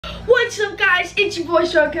What's up, guys? It's your boy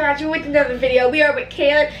TheShoreShow with another video. We are with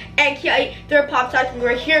Kaylin and Kiai. They're pop stars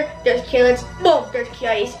right here. There's Kaylin's. Boom, there's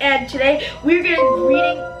Kiai's. And today we're gonna be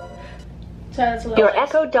reading. Sorry, that's a little. Your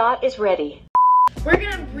Echo Dot is ready. We're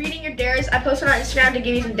gonna be reading your dares. I posted on Instagram to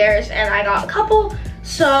give you some dares, and I got a couple.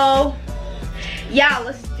 So yeah,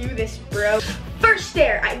 let's do this, bro. First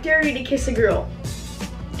dare: I dare you to kiss a girl.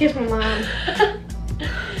 Kiss my mom.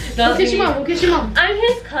 We'll kiss your mom. We'll kiss your mom. I'm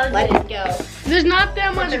his cousin. Let it go. There's not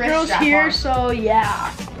that much girls here, so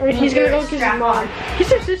yeah. He's gonna go kiss his mom.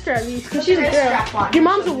 Kiss her sister at least, cause she's a girl. Your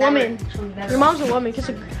mom's a woman. Your mom's a woman.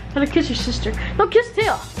 Gotta kiss your sister. No, kiss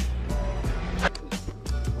tail.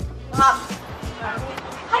 Mom.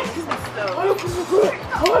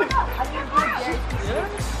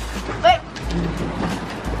 Wait.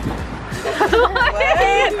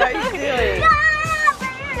 What are you doing?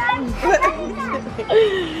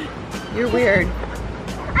 You're weird.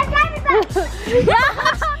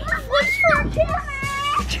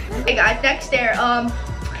 Hey guys, next dare.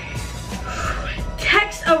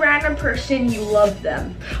 Text a random person you love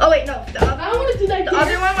them. Oh wait, no. I don't want to do that. The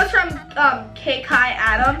other one was from Kai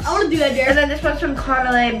Adams. I want to do that dare. And then this one's from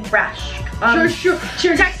Connelly Brash. Sure.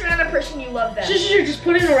 Text a random person you love them. Sure. Just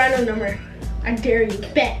put in a random number. I dare you.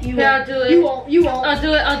 Bet you. Yeah, I'll do it. You won't. I'll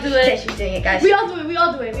do it. Okay, she's doing it, guys. We all do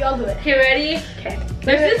it. Okay, ready? Okay.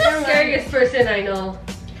 This is the scariest person I know.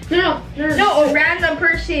 No, a random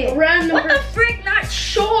person. What the frick? Not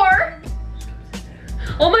sure.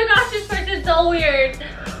 Oh my gosh, this person's so weird.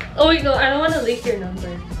 Oh wait, no, I don't want to leak your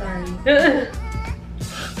number. Sorry.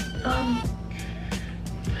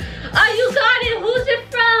 Oh, you got it. Who's it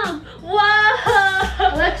from?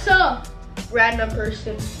 Whoa. Alexa. Random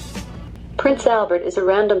person. Prince Albert is a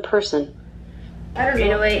random person. I don't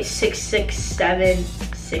know.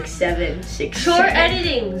 808-667-6767. Short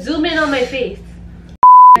editing. Zoom in on my face.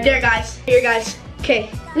 There, guys. Here, guys. Okay.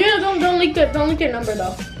 No, don't leak their number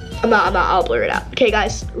though. I'm not. I'll blur it out. Okay,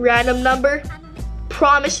 guys. Random number.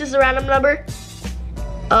 Promise is a random number.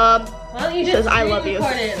 Why don't you just says I love you.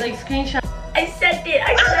 record it, like screenshot. I sent it.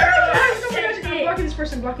 I sent it. I'm blocking this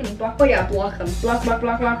person. Blocking him. Block. Oh yeah, block them. Block.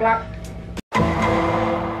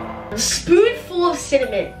 Spoonful of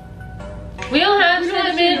cinnamon. We don't have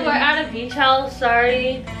cinnamon. We're at a beach house.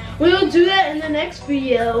 Sorry. We'll do that in the next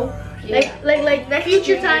video. Yeah. Like next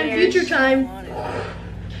future time.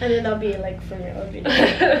 And then that'll be like from your own video.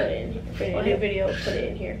 Put it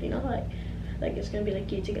in here. You know, like it's gonna be like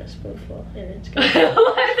eating a spoonful, and it's gonna.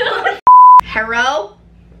 Hello.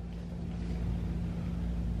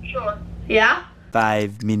 Sure. Yeah.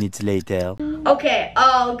 5 minutes later. Okay.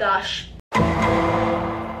 Oh gosh.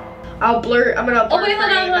 I'm gonna blur. Oh wait,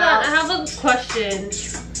 hold on. mouse. I have a question.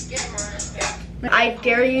 I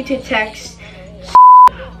dare you to text.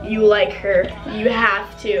 You like her. You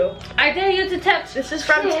have to. I dare you to text. This is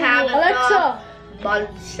from Tabitha Alexa.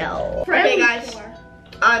 Munsell. Okay, guys.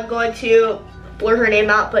 I'm going to blur her name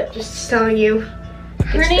out, but just telling you.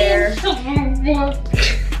 Her name.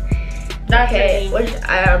 That's Okay. Every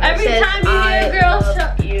time you hear a girl,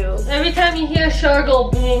 every time you hear a shore go,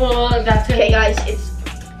 that's her Okay, name. guys.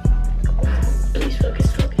 Please focus.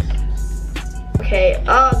 Okay.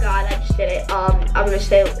 Oh God, I just did it. I'm gonna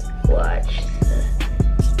say watch.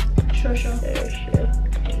 TheShoreShow.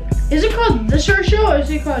 Is it called TheShoreShow or is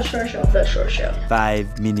it called TheShoreShow? TheShoreShow.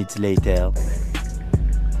 5 minutes later.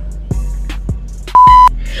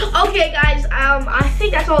 Okay, guys. I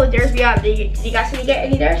think that's all the dares we got. Did you guys get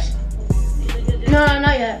any dares? No,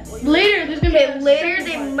 not yet. Later, there's gonna be Later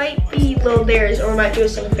they might be little dares, or we might do a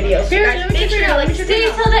second video. So Here, guys, let me make check it sure out, like let me check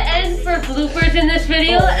it Stay till the end for bloopers in this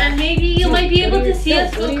video, and maybe you might be able to see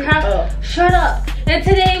us go crab. Shut up. And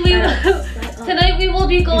today tonight we will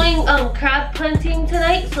be going crab hunting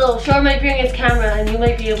tonight. So Shore might bring his camera, and you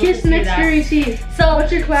might be able to see next that. year you see. So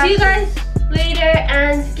What's your class? see you guys later,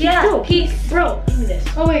 and yeah, peace. Bro, give me this.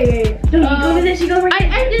 Oh wait. No, you go over this. You go over I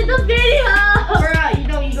here. ended the video. You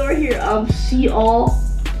go over here. See all.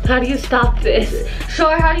 How do you stop this?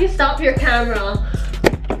 Shore, how do you stop your camera?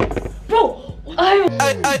 Bro.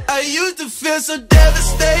 I used to feel so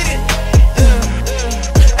devastated.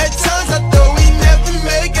 At times I thought we never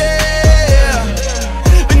make it.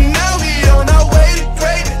 But now we on our way to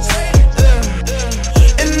greatness.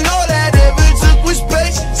 And all that ever took was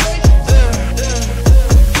patience.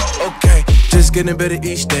 Okay, just getting better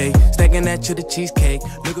each day. Stacking that to the cheesecake.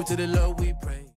 Look up to the Lord we pray.